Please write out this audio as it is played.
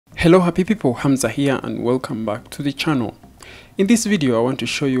Hello happy people, Hamza here and welcome back to the channel. In this video I want to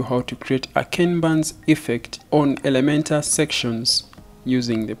show you how to create a Kanban's effect on Elementor sections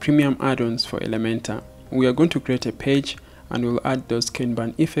using the premium add-ons for Elementor. We are going to create a page and we'll add those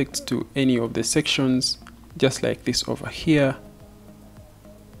Kanban effects to any of the sections, just like this over here.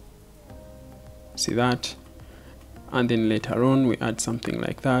 See that? And then later on we add something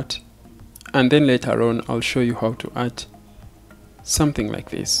like that. And then later on I'll show you how to add something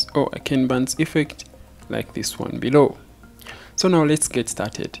like this, or a Kanban's effect like this one below. So now let's get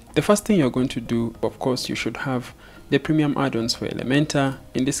started. The first thing you're going to do, of course, you should have the premium add-ons for Elementor.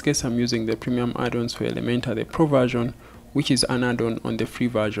 In this case I'm using the premium add-ons for Elementor, the pro version, which is an add-on on the free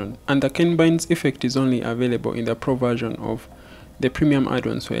version, and the Kanban's effect is only available in the pro version of the premium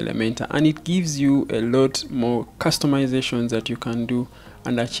add-ons for Elementor, and it gives you a lot more customizations that you can do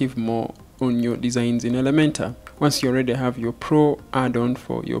and achieve more on your designs in Elementor. Once you already have your pro add-on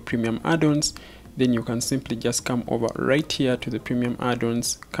for your premium add-ons, then you can simply just come over right here to the premium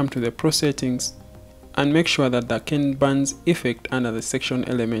add-ons, come to the pro settings and make sure that the Kanban's effect under the section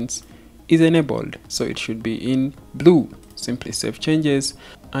elements is enabled, so it should be in blue. Simply save changes,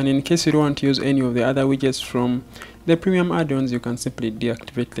 and in case you don't want to use any of the other widgets from the premium add-ons, you can simply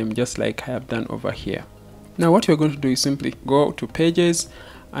deactivate them just like I have done over here. Now what you're going to do is simply go to pages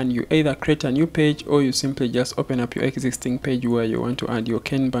and you either create a new page or you simply just open up your existing page where you want to add your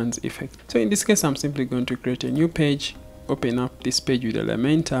Kanban's effect. So in this case I'm simply going to create a new page, open up this page with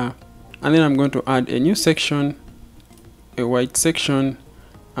Elementor, and then I'm going to add a new section, a white section.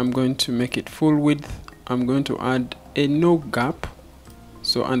 I'm going to make it full width. I'm going to add a no gap,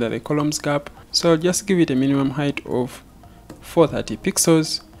 so under the columns gap, so I'll just give it a minimum height of 430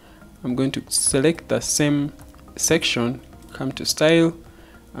 pixels. I'm going to select the same section, come to style.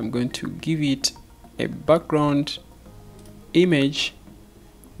 I'm going to give it a background image,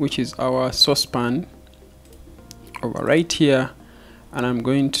 which is our saucepan over right here, and I'm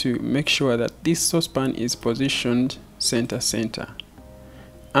going to make sure that this saucepan is positioned center,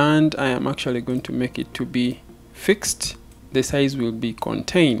 and I am actually going to make it to be fixed. The size will be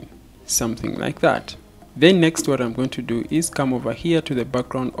contain, something like that. Then next what I'm going to do is come over here to the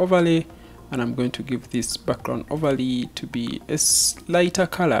background overlay, and I'm going to give this background overlay to be a lighter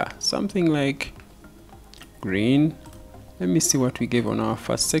color, something like green. Let me see what we gave on our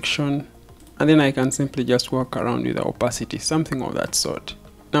first section, and then I can simply just walk around with the opacity, something of that sort.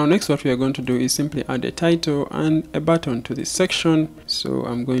 Now next what we are going to do is simply add a title and a button to this section. So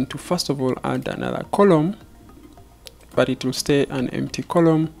I'm going to first of all add another column, but it will stay an empty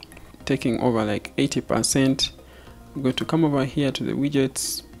column taking over like 80%. I'm going to come over here to the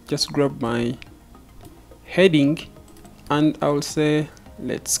widgets, just grab my heading, and I will say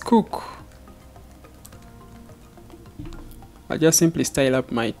let's cook. I'll just simply style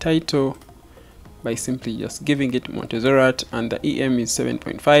up my title by simply just giving it Montezerrat, and the EM is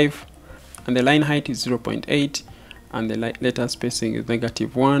 7.5 and the line height is 0.8 and the letter spacing is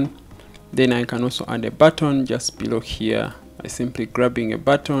 -1. Then I can also add a button just below here by simply grabbing a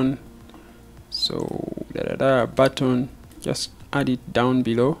button. So a button, just add it down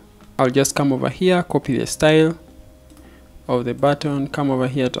below. I'll just come over here, copy the style of the button, come over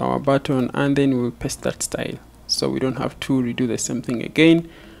here to our button, and then we'll paste that style so we don't have to redo the same thing again.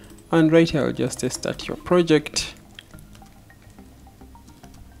 And right here I'll just say start your project.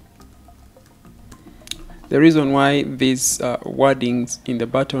 The reason why these wordings in the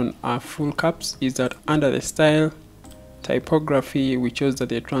button are full caps is that under the style typography we chose that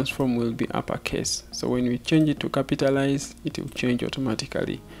the transform will be uppercase, so when we change it to capitalize it will change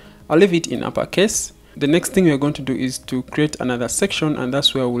automatically. I'll leave it in uppercase. The next thing we're going to do is to create another section, and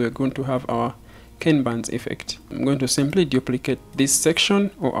that's where we're going to have our Kanban's effect. I'm going to simply duplicate this section,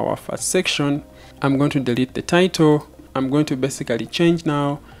 or our first section. I'm going to delete the title. I'm going to basically change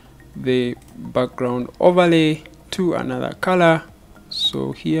now the background overlay to another color.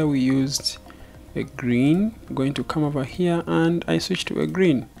 So here we used a green. I'm going to come over here and I switch to a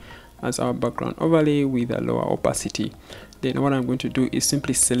green as our background overlay with a lower opacity. Then what I'm going to do is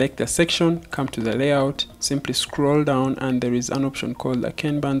simply select the section, come to the layout, simply scroll down, and there is an option called the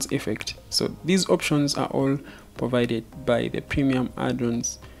Kanban's effect. So these options are all provided by the premium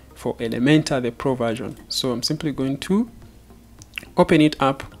add-ons for Elementor, the pro version. So I'm simply going to open it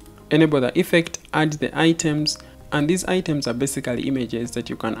up, enable the effect, add the items, and these items are basically images that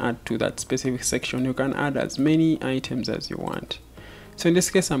you can add to that specific section. You can add as many items as you want. So in this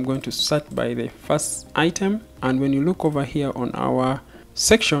case I'm going to start by the first item, and when you look over here on our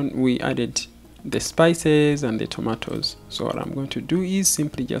section we added the spices and the tomatoes. So what I'm going to do is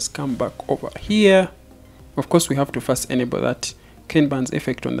simply just come back over here. Of course we have to first enable that Kanban's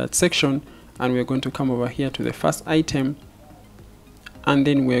effect on that section, and we're going to come over here to the first item, and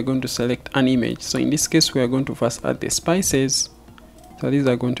then we're going to select an image. So in this case, we are going to first add the spices. So these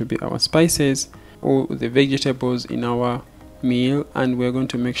are going to be our spices, or the vegetables in our meal, and we're going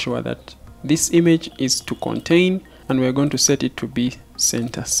to make sure that this image is to contain, and we're going to set it to be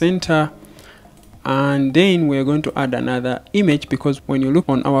center, and then we're going to add another image, because when you look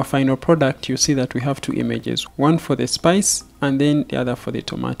on our final product, you see that we have two images, one for the spice and then the other for the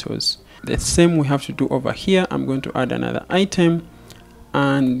tomatoes. The same we have to do over here. I'm going to add another item,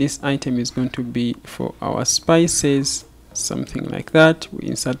 and this item is going to be for our spices, something like that. We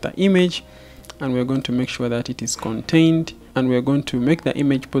insert the image, and we're going to make sure that it is contained, and we're going to make the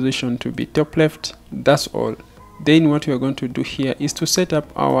image position to be top left. That's all. Then what we're going to do here is to set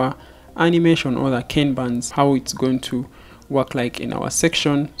up our animation, or the Kanban's, how it's going to work like in our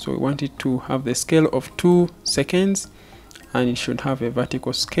section. So we want it to have the scale of 2 seconds, and it should have a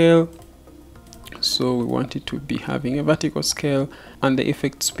vertical scale. So we want it to be having a vertical scale, and the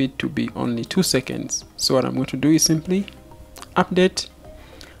effect speed to be only 2 seconds. So what I'm going to do is simply update,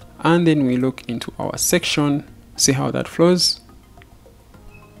 and then we look into our section, see how that flows.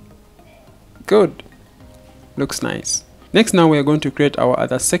 Good, looks nice. Next, now we are going to create our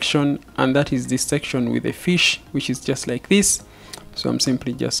other section, and that is this section with a fish, which is just like this. So I'm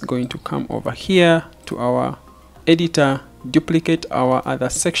simply just going to come over here to our editor, duplicate our other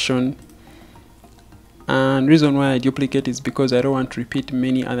section. And reason why I duplicate is because I don't want to repeat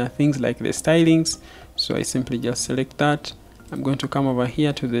many other things like the stylings. So I simply just select that. I'm going to come over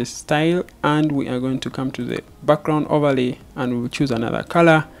here to the style, and we are going to come to the background overlay, and we will choose another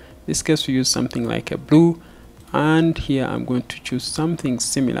color. In this case, we use something like a blue, and here I'm going to choose something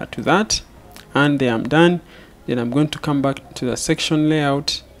similar to that, and there I'm done. Then I'm going to come back to the section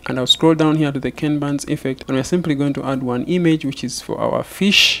layout, and I'll scroll down here to the Kanban's effect, and we're simply going to add one image, which is for our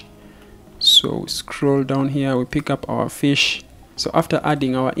fish. So we scroll down here, we pick up our fish. So after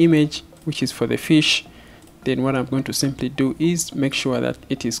adding our image, which is for the fish, then what I'm going to simply do is make sure that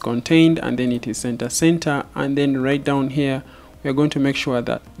it is contained, and then it is center, and then right down here we're going to make sure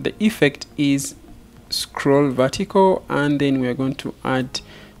that the effect is scroll vertical, and then we're going to add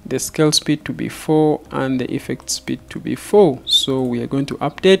the scale speed to be 4 and the effect speed to be 4. So we are going to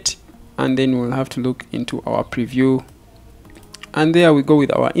update, and then we'll have to look into our preview, and there we go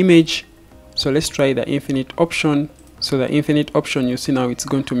with our image. So let's try the infinite option. So the infinite option, you see now, it's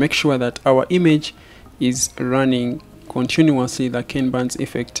going to make sure that our image is running continuously, the Kanban's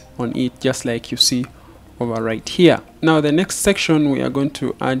effect on it, just like you see over right here. Now the next section, we are going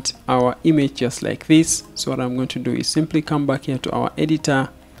to add our image just like this. So what I'm going to do is simply come back here to our editor,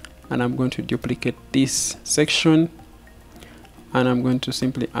 and I'm going to duplicate this section, and I'm going to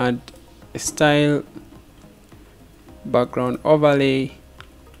simply add a style, background overlay,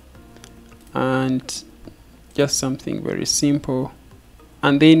 and just something very simple.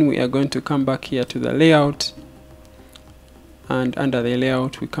 And then we are going to come back here to the layout, and under the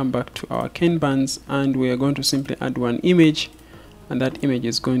layout we come back to our Kanban's, and we are going to simply add one image, and that image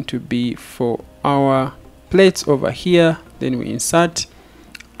is going to be for our plates over here. Then we insert,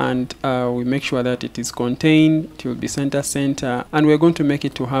 and we make sure that it is contained. It will be center, and we're going to make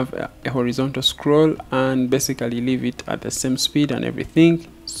it to have a horizontal scroll, and basically leave it at the same speed and everything.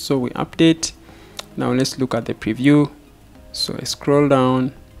 So we update. Now let's look at the preview. So I scroll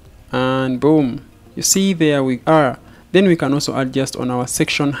down, and boom, you see there we are. Then we can also adjust on our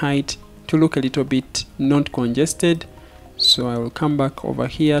section height to look a little bit not congested. So I will come back over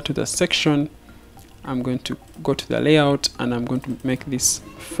here to the section. I'm going to go to the layout, and I'm going to make this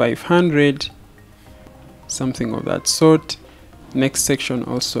 500, something of that sort. Next section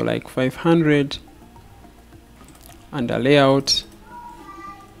also like 500, and the layout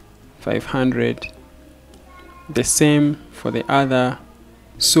 500. The same for the other.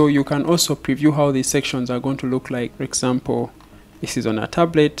 So you can also preview how these sections are going to look like. For example, this is on a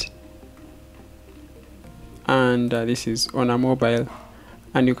tablet, and this is on a mobile,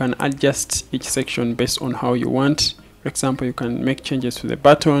 and you can adjust each section based on how you want. For example, you can make changes to the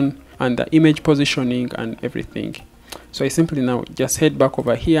button and the image positioning and everything. So I simply now just head back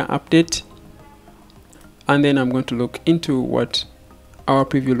over here, update, and then I'm going to look into what our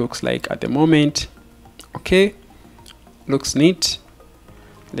preview looks like at the moment. Okay, looks neat.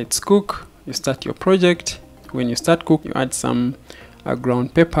 Let's cook. You start your project. When you start cook, you add some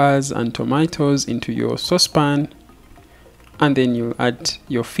ground peppers and tomatoes into your saucepan, and then you add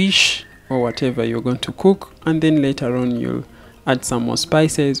your fish or whatever you're going to cook, and then later on you'll add some more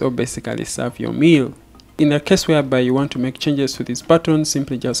spices, or basically serve your meal. In the case whereby you want to make changes to this button,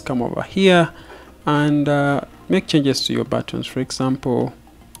 simply just come over here and make changes to your buttons. For example,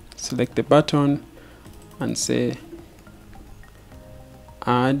 select the button and say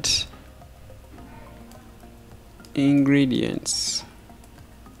add ingredients.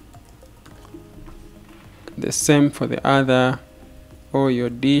 The same for the other, or your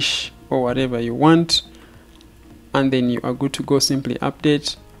dish, or whatever you want, and then you are good to go. Simply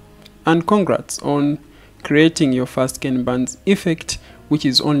update, and congrats on creating your first Kanban's effect, which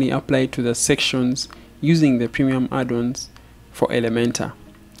is only applied to the sections using the premium add-ons for Elementor.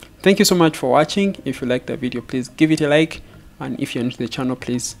 Thank you so much for watching. If you liked the video, please give it a like, and if you're new to the channel,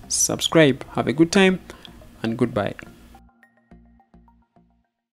 please subscribe. Have a good time and goodbye.